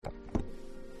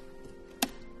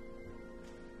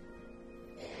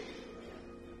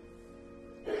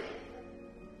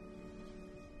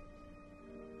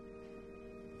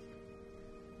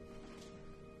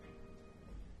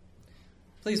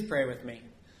Please pray with me.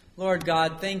 Lord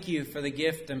God, thank you for the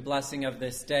gift and blessing of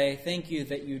this day. Thank you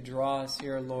that you draw us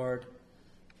here, Lord,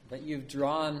 that you've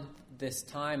drawn this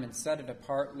time and set it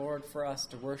apart, Lord, for us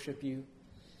to worship you.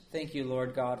 Thank you,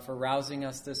 Lord God, for rousing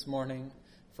us this morning,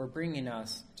 for bringing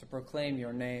us to proclaim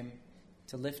your name,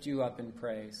 to lift you up in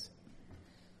praise.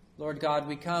 Lord God,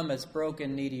 we come as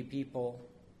broken, needy people,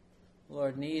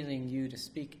 Lord, needing you to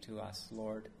speak to us,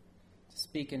 Lord, to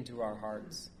speak into our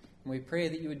hearts. And we pray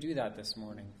that you would do that this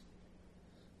morning.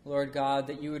 Lord God,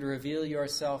 that you would reveal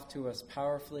yourself to us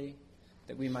powerfully,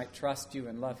 that we might trust you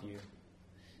and love you.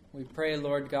 We pray,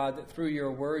 Lord God, that through your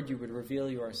word you would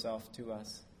reveal yourself to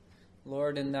us,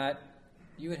 Lord, and that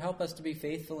you would help us to be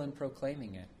faithful in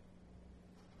proclaiming it.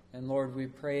 And Lord, we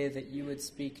pray that you would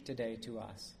speak today to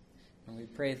us. And we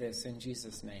pray this in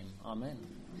Jesus' name. Amen.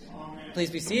 Amen. Please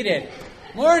be seated.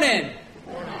 Morning.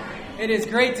 It is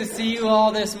great to see you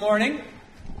all this morning.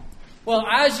 Well,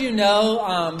 as you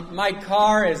know, my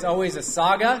car is always a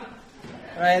saga.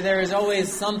 Right? There is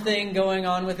always something going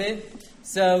on with it.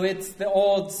 So it's the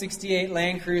old 68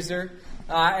 Land Cruiser.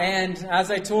 And as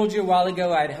I told you a while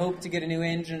ago, I'd hoped to get a new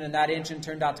engine, and that engine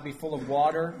turned out to be full of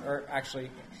water.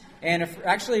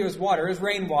 It was water. It was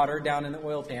rainwater down in the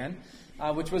oil pan,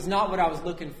 which was not what I was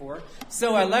looking for.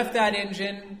 So I left that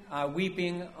engine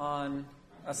weeping on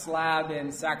a slab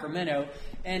in Sacramento,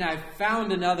 and I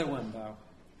found another one, though.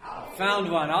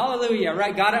 Found one. Hallelujah.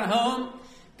 Right? Got it home.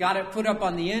 Got it put up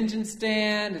on the engine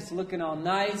stand. It's looking all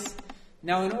nice.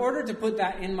 Now, in order to put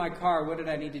that in my car, what did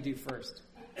I need to do first?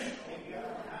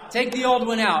 Take the old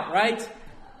one out, right?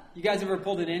 You guys ever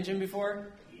pulled an engine before?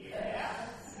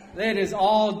 Yes. It is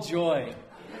all joy.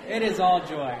 It is all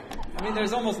joy. I mean,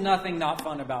 there's almost nothing not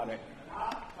fun about it.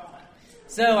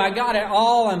 So I got it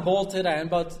all unbolted. I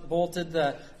unbolted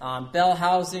the bell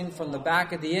housing from the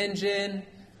back of the engine.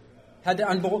 Had to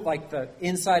unbolt like the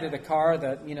inside of the car,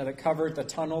 that covered the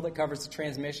tunnel that covers the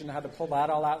transmission. I had to pull that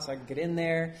all out so I could get in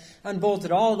there.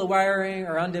 Undid all the wiring,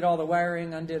 undid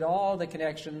all the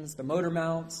connections, the motor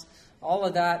mounts, all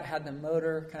of that. Had the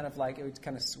motor it was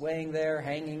kind of swaying there,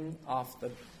 hanging off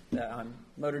the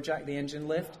motor jack, the engine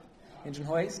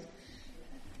hoist,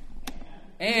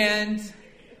 and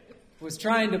was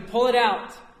trying to pull it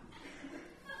out,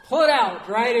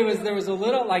 right? There was a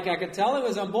little, I could tell it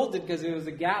was unbolted because there was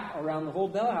a gap around the whole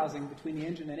bell housing between the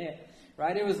engine and it,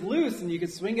 right? It was loose and you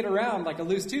could swing it around like a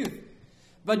loose tooth.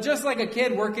 But just like a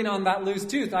kid working on that loose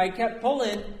tooth, I kept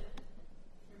pulling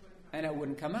and it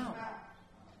wouldn't come out.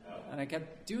 And I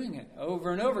kept doing it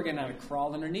over and over again. I'd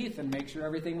crawl underneath and make sure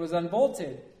everything was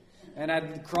unbolted. And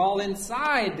I'd crawl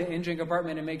inside the engine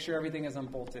compartment and make sure everything is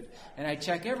unbolted. And I'd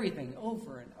check everything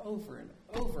over and over and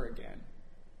over again.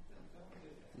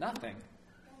 Nothing.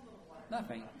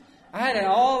 I had it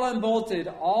all unbolted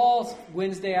all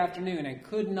Wednesday afternoon and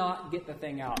could not get the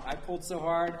thing out. I pulled so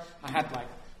hard. I had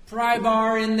pry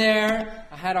bar in there.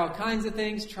 I had all kinds of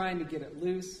things trying to get it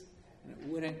loose, and it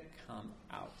wouldn't come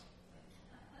out.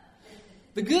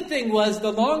 The good thing was,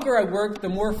 the longer I worked, the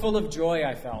more full of joy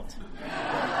I felt.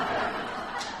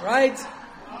 Right?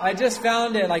 I just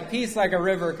found it peace like a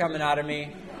river coming out of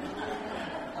me.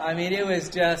 I mean, it was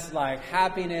just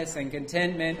happiness and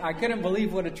contentment. I couldn't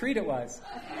believe what a treat it was.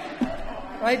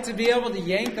 Right? To be able to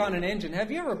yank on an engine. Have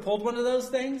you ever pulled one of those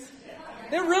things?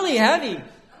 They're really heavy.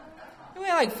 They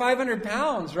weigh 500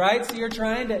 pounds, right? So you're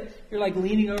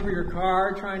leaning over your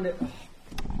car,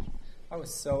 I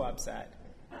was so upset.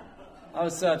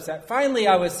 Finally,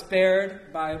 I was spared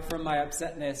from my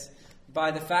upsetness by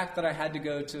the fact that I had to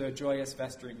go to a joyous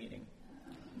vestry meeting.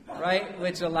 Right?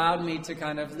 Which allowed me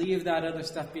to leave that other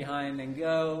stuff behind and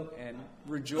go and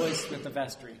rejoice with the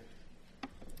vestry.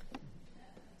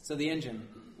 So the engine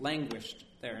languished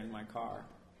there in my car,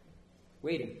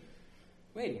 waiting.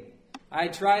 I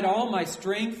tried all my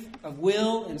strength of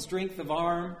will and strength of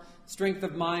arm, strength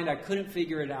of mind. I couldn't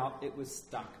figure it out. It was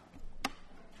stuck.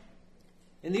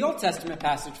 In the Old Testament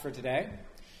passage for today,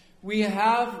 we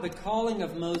have the calling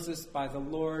of Moses by the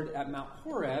Lord at Mount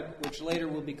Horeb, which later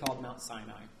will be called Mount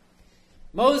Sinai.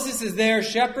 Moses is there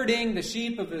shepherding the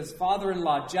sheep of his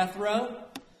father-in-law Jethro.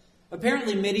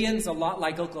 Apparently Midian's a lot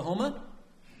like Oklahoma,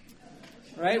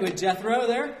 right, with Jethro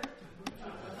there.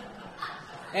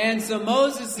 And so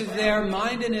Moses is there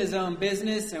minding his own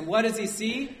business, and what does he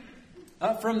see?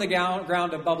 Up from the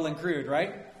ground, a bubbling crude,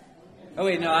 right? Oh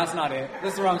wait, no, that's not it.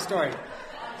 This is the wrong story.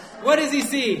 What does he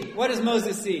see? What does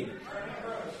Moses see?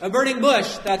 A burning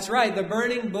bush. That's right, the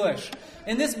burning bush.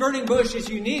 And this burning bush is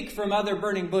unique from other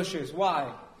burning bushes.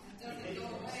 Why?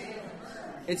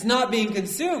 It's not being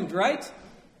consumed, right?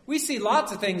 We see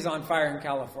lots of things on fire in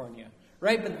California,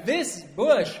 right? But this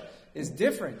bush is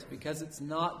different because it's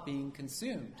not being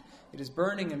consumed. It is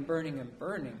burning and burning and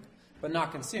burning, but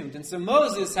not consumed. And so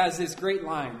Moses has this great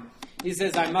line. He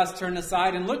says, I must turn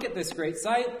aside and look at this great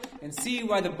sight and see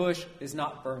why the bush is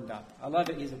not burned up. I love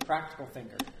it. He's a practical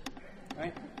thinker.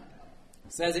 Right?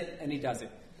 Says it and he does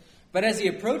it. But as he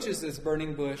approaches this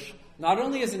burning bush, not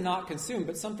only is it not consumed,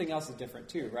 but something else is different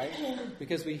too, right?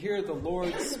 Because we hear the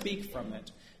Lord speak from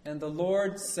it. And the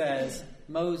Lord says,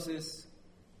 Moses,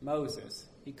 Moses.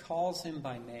 He calls him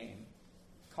by name.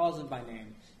 Calls him by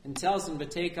name. And tells him to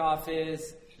take off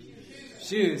his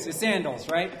shoes, his sandals,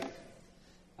 right?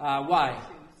 Why?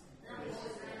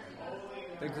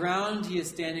 The ground he is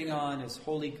standing on is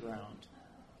holy ground.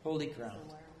 Holy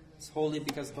ground. It's holy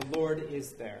because the Lord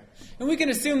is there. And we can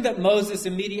assume that Moses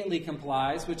immediately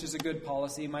complies, which is a good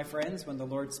policy, my friends, when the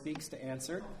Lord speaks to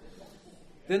answer.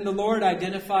 Then the Lord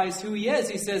identifies who he is.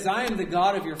 He says, I am the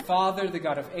God of your father, the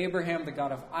God of Abraham, the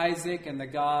God of Isaac, and the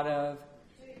God of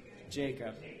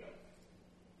Jacob.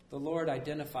 The Lord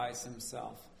identifies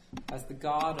himself as the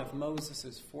God of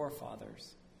Moses'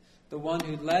 forefathers, the one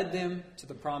who led them to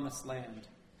the promised land,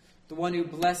 the one who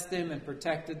blessed them and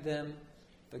protected them,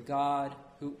 the God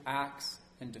who acts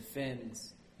and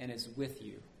defends and is with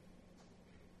you.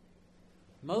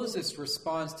 Moses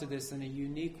responds to this in a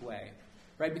unique way,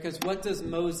 right? Because what does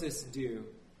Moses do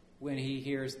when he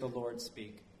hears the Lord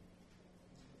speak?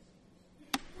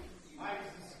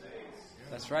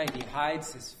 That's right, he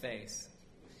hides his face.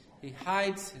 He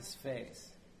hides his face.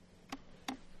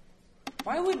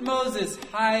 Why would Moses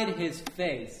hide his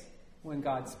face when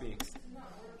God speaks?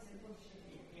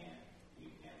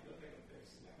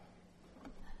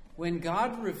 When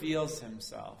God reveals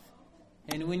himself,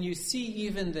 and when you see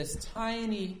even this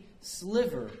tiny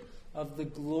sliver of the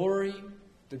glory,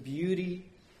 the beauty,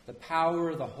 the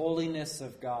power, the holiness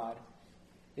of God,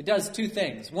 it does two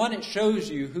things. One, it shows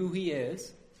you who he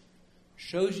is,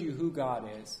 shows you who God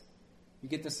is. You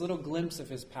get this little glimpse of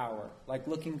his power, like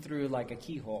looking through like a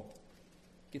keyhole.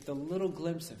 Get the little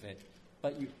glimpse of it,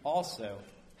 but you also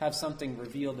have something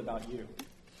revealed about you,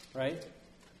 right?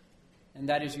 And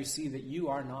that is you see that you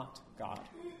are not God.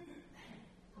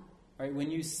 Right? When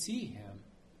you see him,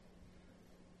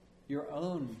 your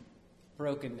own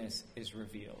brokenness is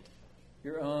revealed.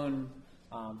 Your own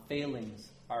failings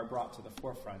are brought to the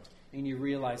forefront. And you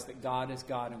realize that God is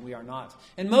God and we are not.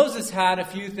 And Moses had a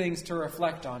few things to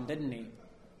reflect on, didn't he?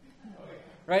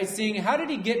 Right? Seeing, how did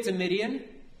he get to Midian?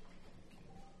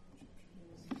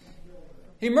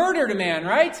 He murdered a man,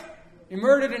 right? He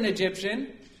murdered an Egyptian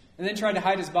and then tried to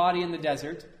hide his body in the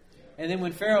desert. And then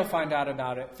when Pharaoh found out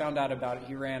about it,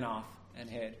 he ran off and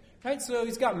hid. Right? So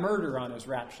he's got murder on his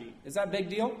rap sheet. Is that a big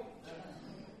deal?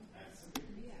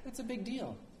 That's a big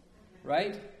deal.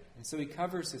 Right? And so he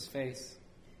covers his face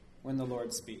when the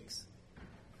Lord speaks.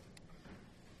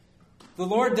 The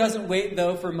Lord doesn't wait,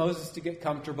 though, for Moses to get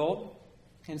comfortable.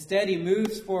 Instead, he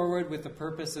moves forward with the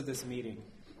purpose of this meeting.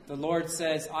 The Lord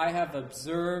says, I have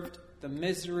observed the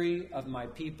misery of my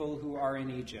people who are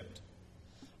in Egypt.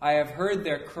 I have heard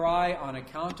their cry on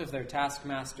account of their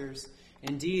taskmasters.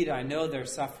 Indeed, I know their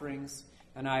sufferings,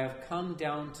 and I have come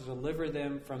down to deliver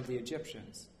them from the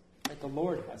Egyptians. Right? The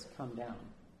Lord has come down.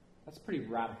 That's pretty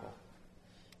radical.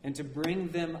 And to bring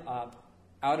them up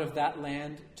out of that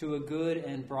land to a good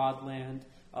and broad land,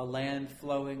 a land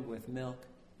flowing with milk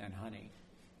and honey.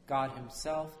 God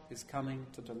himself is coming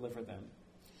to deliver them.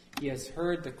 He has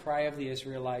heard the cry of the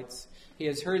Israelites. He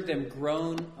has heard them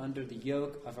groan under the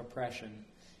yoke of oppression.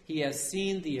 He has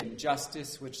seen the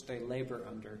injustice which they labor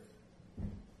under.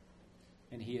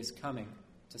 And he is coming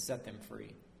to set them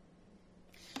free.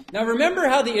 Now remember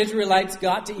how the Israelites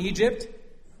got to Egypt?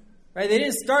 Right? They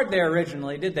didn't start there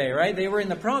originally, did they? Right? They were in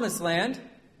the promised land.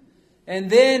 And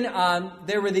then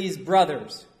there were these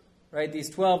brothers, right? These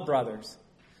 12 brothers.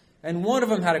 And one of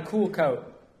them had a cool coat.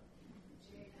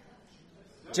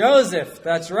 Joseph,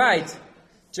 that's right.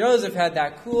 Joseph had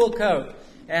that cool coat.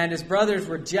 And his brothers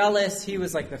were jealous. He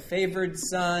was like the favored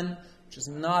son, which is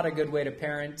not a good way to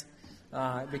parent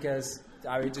because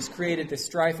it just created this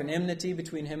strife and enmity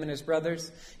between him and his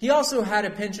brothers. He also had a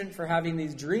penchant for having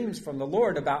these dreams from the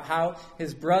Lord about how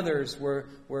his brothers were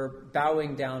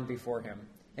bowing down before him.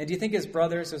 And do you think his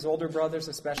brothers, his older brothers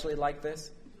especially, like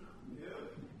this?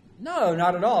 No,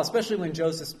 not at all. Especially when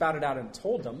Joseph spouted out and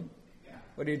told them.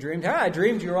 What he dreamed? I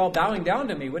dreamed you were all bowing down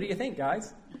to me. What do you think,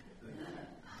 guys?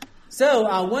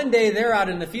 So one day they're out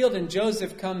in the field and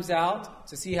Joseph comes out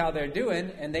to see how they're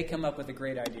doing, and they come up with a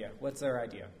great idea. What's their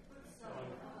idea?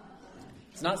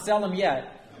 It's not sell him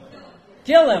yet.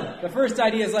 Kill him. The first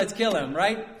idea is let's kill him,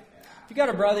 right? If you got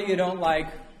a brother you don't like,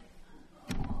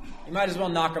 you might as well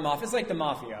knock him off. It's like the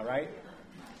mafia, right?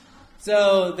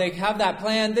 So they have that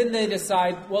plan. Then they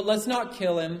decide, well, let's not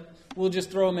kill him. we'll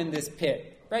just throw him in this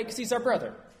pit, right? Because he's our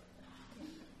brother.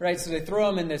 Right, so they throw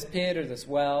him in this pit or this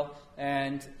well,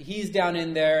 and he's down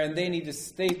in there, and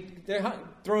they're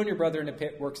throwing your brother in a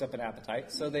pit works up an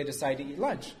appetite, so they decide to eat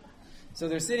lunch. So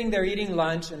they're sitting there eating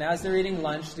lunch, and as they're eating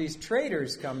lunch, these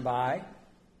traders come by,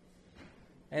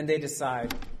 and they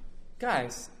decide,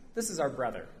 guys, this is our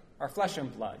brother, our flesh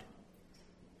and blood.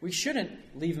 We shouldn't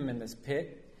leave him in this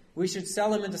pit. We should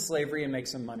sell him into slavery and make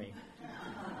some money.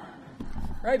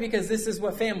 Right, because this is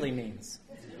what family means.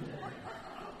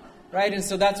 Right, and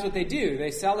so that's what they do.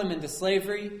 They sell him into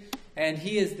slavery, and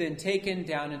he is then taken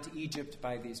down into Egypt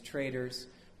by these traders,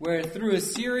 where through a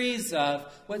series of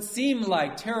what seem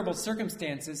like terrible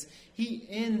circumstances, he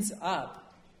ends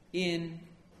up in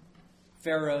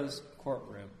Pharaoh's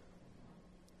courtroom.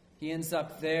 He ends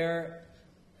up there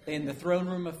in the throne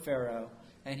room of Pharaoh,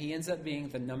 and he ends up being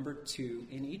the number 2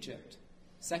 in Egypt,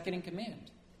 second in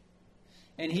command.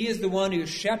 And he is the one who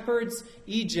shepherds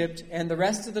Egypt and the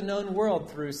rest of the known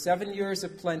world through 7 years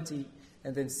of plenty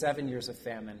and then 7 years of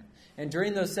famine. And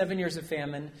during those 7 years of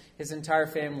famine, his entire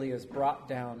family is brought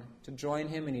down to join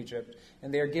him in Egypt,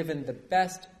 and they are given the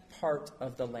best part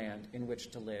of the land in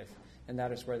which to live. And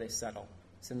that is where they settle.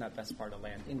 It's in that best part of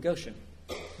land, in Goshen.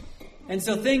 And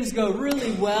so things go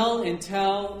really well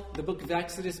until the book of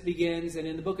Exodus begins. And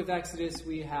in the book of Exodus,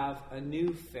 we have a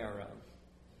new Pharaoh.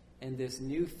 And this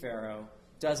new Pharaoh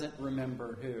doesn't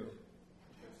remember who?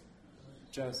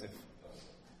 Joseph.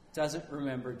 Doesn't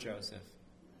remember Joseph.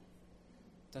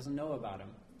 Doesn't know about him.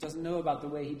 Doesn't know about the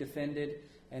way he defended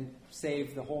and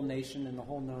saved the whole nation and the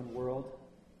whole known world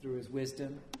through his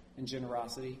wisdom and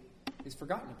generosity. He's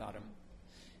forgotten about him.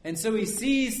 And so he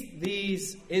sees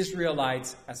these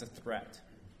Israelites as a threat.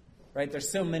 Right?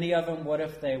 There's so many of them. What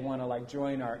if they want to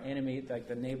join our enemy, like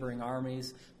the neighboring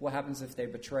armies? What happens if they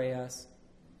betray us?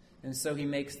 And so he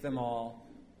makes them all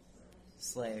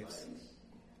slaves.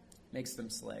 Makes them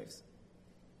slaves.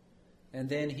 And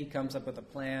then he comes up with a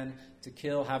plan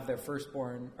to have their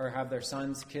firstborn, or have their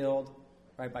sons killed,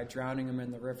 right, by drowning them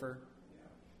in the river.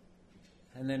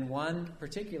 And then one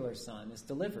particular son is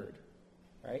delivered,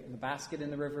 right, in the basket in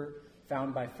the river,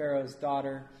 found by Pharaoh's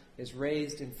daughter, is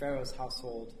raised in Pharaoh's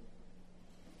household.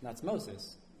 And that's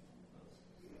Moses.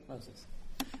 Moses.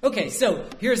 Okay, so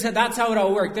that's how it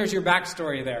all worked. There's your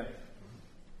backstory there.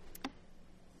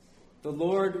 The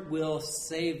Lord will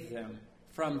save them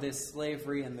from this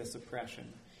slavery and this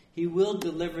oppression. He will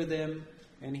deliver them,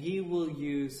 and he will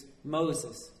use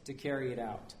Moses to carry it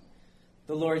out.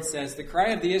 The Lord says, "The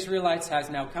cry of the Israelites has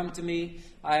now come to me.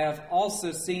 I have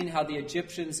also seen how the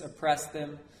Egyptians oppress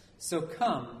them. So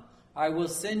come, I will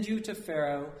send you to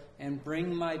Pharaoh and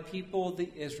bring my people, the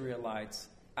Israelites,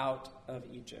 out of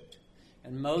Egypt."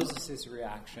 And Moses'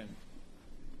 reaction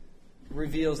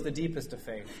reveals the deepest of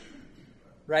faith.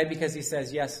 Right? Because he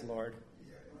says, "Yes, Lord.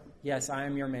 Yes, I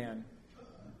am your man.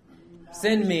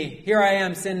 Send me. Here I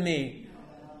am. Send me."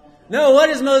 No, what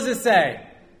does Moses say?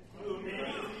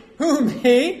 Who,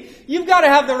 me? You've got to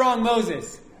have the wrong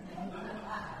Moses.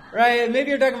 Right? Maybe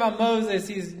you're talking about Moses.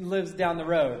 He lives down the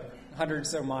road, 100 or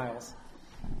so miles.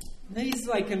 And then he's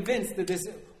convinced that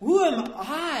who am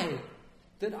I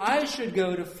that I should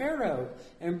go to Pharaoh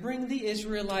and bring the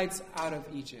Israelites out of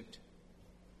Egypt?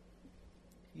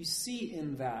 You see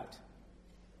in that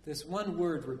this one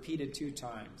word repeated 2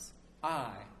 times.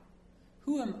 I.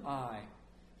 Who am I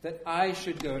that I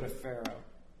should go to Pharaoh?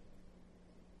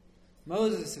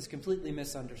 Moses has completely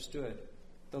misunderstood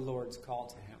the Lord's call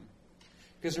to him.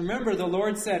 Because remember, the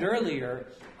Lord said earlier,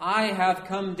 "I have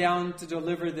come down to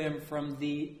deliver them from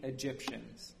the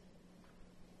Egyptians."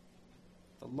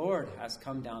 The Lord has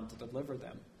come down to deliver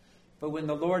them. But when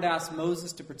the Lord asked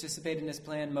Moses to participate in his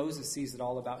plan, Moses sees it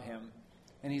all about him.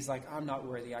 And he's like, "I'm not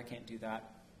worthy. I can't do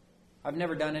that. I've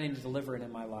never done any delivering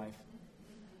in my life."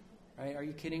 Right? Are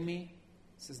you kidding me?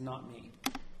 This is not me.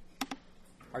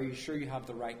 Are you sure you have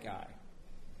the right guy?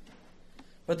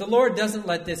 But the Lord doesn't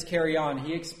let this carry on.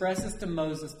 He expresses to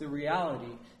Moses the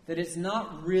reality that it's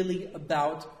not really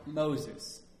about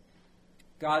Moses.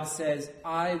 God says,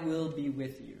 "I will be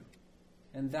with you."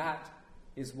 And that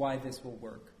is why this will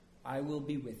work. I will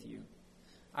be with you.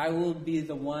 I will be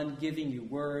the one giving you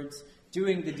words,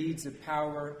 doing the deeds of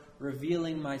power,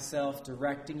 revealing myself,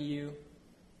 directing you.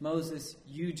 Moses,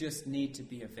 you just need to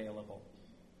be available.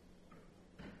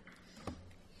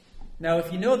 Now,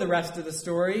 if you know the rest of the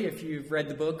story, if you've read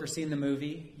the book or seen the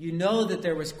movie, you know that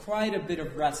there was quite a bit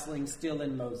of wrestling still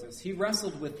in Moses. He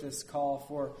wrestled with this call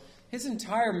for his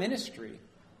entire ministry,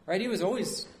 right? He was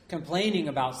always complaining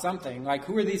about something, like,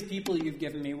 who are these people you've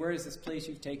given me? Where is this place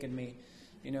you've taken me?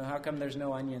 How come there's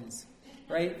no onions?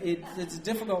 Right? It's a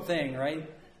difficult thing, right?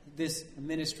 this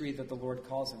ministry that the Lord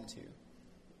calls him to.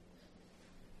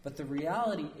 But the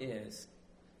reality is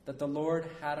that the Lord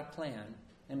had a plan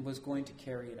and was going to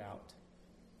carry it out.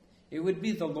 It would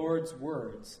be the Lord's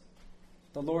words,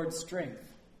 the Lord's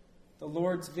strength, the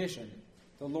Lord's vision,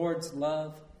 the Lord's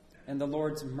love, and the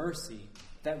Lord's mercy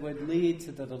that would lead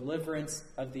to the deliverance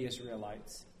of the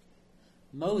Israelites.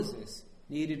 Moses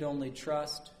needed only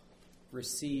trust,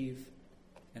 receive,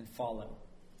 and follow.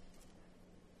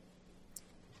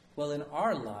 Well, in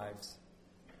our lives,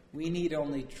 we need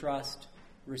only trust,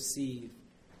 receive,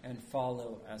 and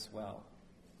follow as well.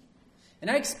 And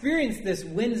I experienced this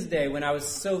Wednesday when I was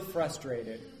so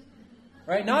frustrated.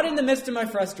 Right? Not in the midst of my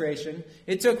frustration.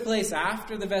 It took place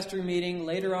after the vestry meeting,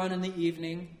 later on in the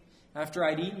evening, after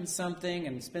I'd eaten something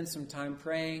and spent some time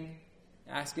praying,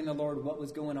 asking the Lord what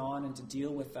was going on and to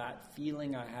deal with that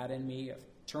feeling I had in me of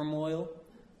turmoil,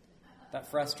 that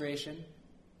frustration. It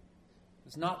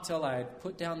was not till I had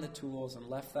put down the tools and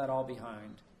left that all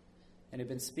behind and had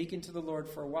been speaking to the Lord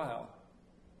for a while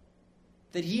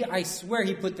that I swear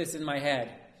he put this in my head.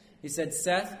 He said,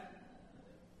 Seth,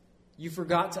 you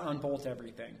forgot to unbolt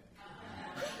everything.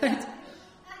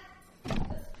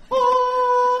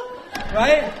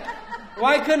 Right?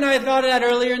 Why couldn't I have thought of that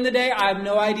earlier in the day? I have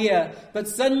no idea. But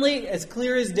suddenly, as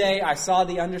clear as day, I saw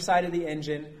the underside of the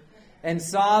engine and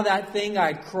saw that thing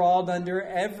I'd crawled under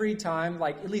every time,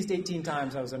 like at least 18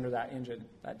 times I was under that engine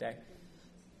that day.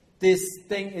 This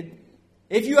thing,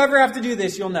 if you ever have to do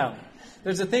this, you'll know.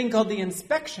 There's a thing called the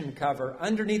inspection cover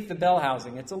underneath the bell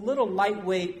housing. It's a little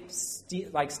lightweight,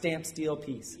 like stamped steel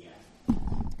piece.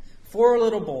 4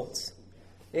 little bolts.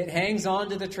 It hangs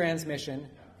onto the transmission,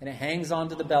 and it hangs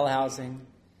onto the bell housing,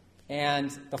 and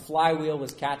the flywheel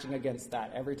was catching against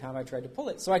that every time I tried to pull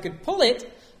it. So I could pull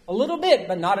it a little bit,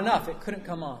 but not enough. It couldn't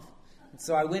come off. And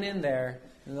so I went in there,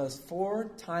 and those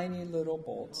 4 tiny little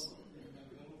bolts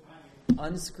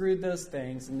unscrewed those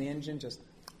things, and the engine just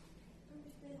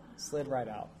slid right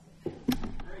out.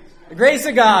 The grace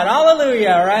of God.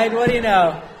 Hallelujah, right? What do you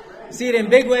know? See it in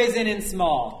big ways and in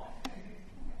small.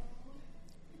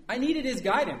 I needed his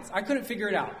guidance. I couldn't figure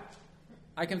it out.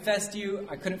 I confess to you,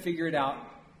 I couldn't figure it out.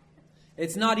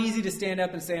 It's not easy to stand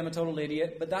up and say I'm a total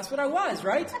idiot, but that's what I was,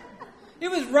 right? It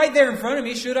was right there in front of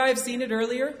me. Should I have seen it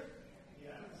earlier?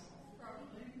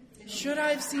 Should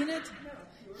I have seen it?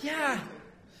 Yeah,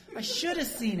 I should have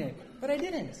seen it, but I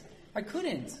didn't. I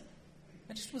couldn't.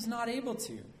 I just was not able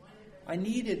to. I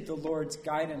needed the Lord's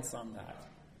guidance on that.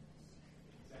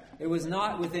 It was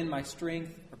not within my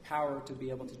strength or power to be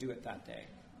able to do it that day.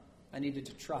 I needed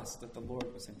to trust that the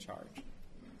Lord was in charge.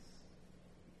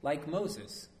 Like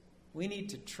Moses, we need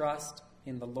to trust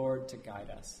in the Lord to guide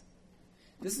us.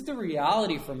 This is the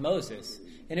reality for Moses,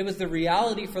 and it was the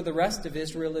reality for the rest of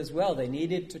Israel as well. They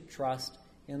needed to trust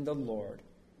in the Lord.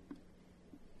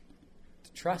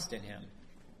 To trust in him.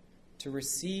 To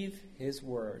receive his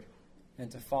word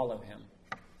and to follow him.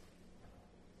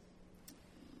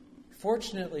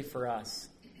 Fortunately for us,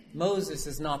 Moses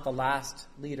is not the last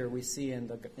leader we see in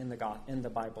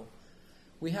the Bible.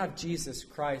 We have Jesus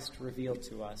Christ revealed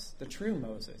to us, the true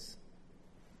Moses.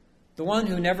 The one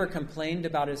who never complained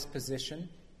about his position.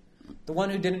 The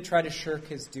one who didn't try to shirk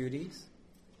his duties.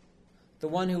 The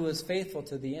one who was faithful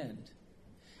to the end.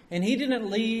 And he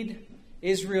didn't lead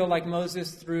Israel like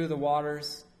Moses through the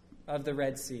waters of the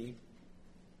Red Sea.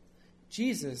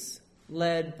 Jesus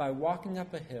led by walking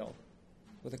up a hill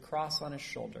with a cross on his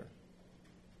shoulder.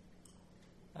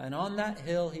 And on that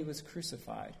hill he was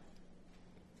crucified.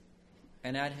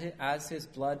 And as his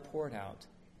blood poured out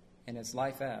and his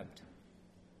life ebbed,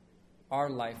 our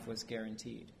life was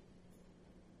guaranteed.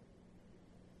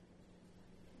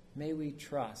 May we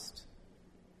trust,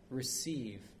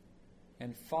 receive,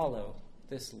 and follow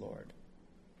this Lord.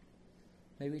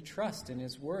 May we trust in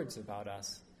his words about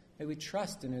us. May we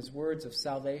trust in his words of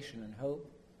salvation and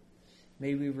hope.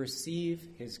 May we receive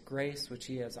his grace, which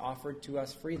he has offered to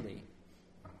us freely.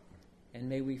 And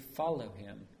may we follow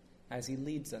him as he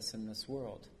leads us in this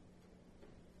world.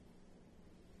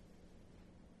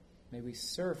 May we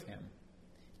serve him,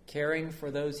 caring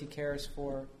for those he cares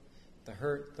for, the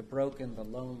hurt, the broken, the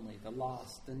lonely, the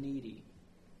lost, the needy,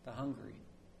 the hungry.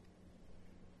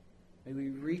 May we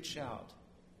reach out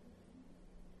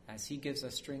as he gives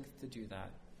us strength to do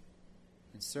that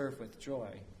and serve with joy,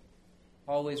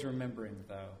 always remembering,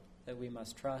 though, that we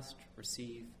must trust,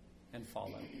 receive, and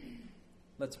follow.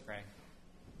 Let's pray.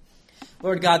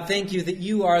 Lord God, thank you that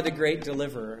you are the great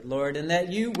deliverer, Lord, and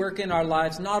that you work in our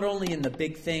lives not only in the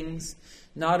big things,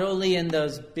 not only in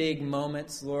those big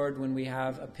moments, Lord, when we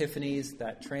have epiphanies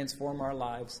that transform our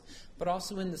lives, but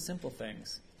also in the simple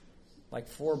things. like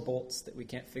 4 bolts that we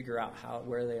can't figure out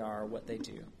where they are or what they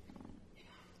do.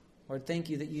 Lord, thank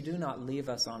you that you do not leave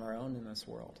us on our own in this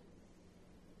world,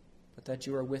 but that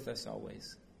you are with us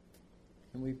always.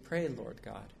 And we pray, Lord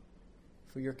God,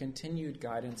 for your continued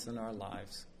guidance in our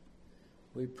lives.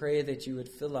 We pray that you would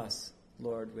fill us,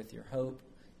 Lord, with your hope,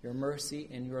 your mercy,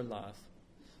 and your love,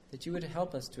 that you would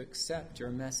help us to accept your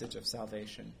message of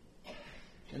salvation,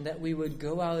 and that we would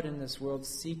go out in this world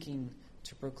seeking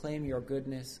to proclaim your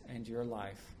goodness and your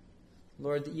life.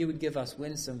 Lord, that you would give us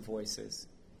winsome voices,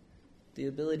 the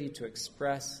ability to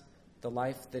express the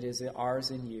life that is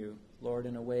ours in you, Lord,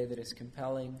 in a way that is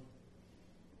compelling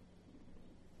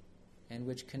and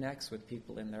which connects with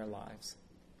people in their lives.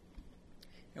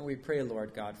 And we pray,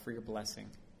 Lord God, for your blessing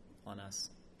on us,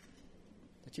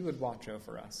 that you would watch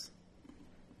over us.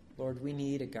 Lord, we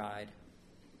need a guide.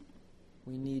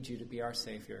 We need you to be our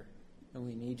Savior, and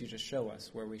we need you to show us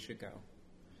where we should go.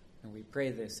 And we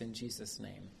pray this in Jesus'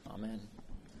 name. Amen.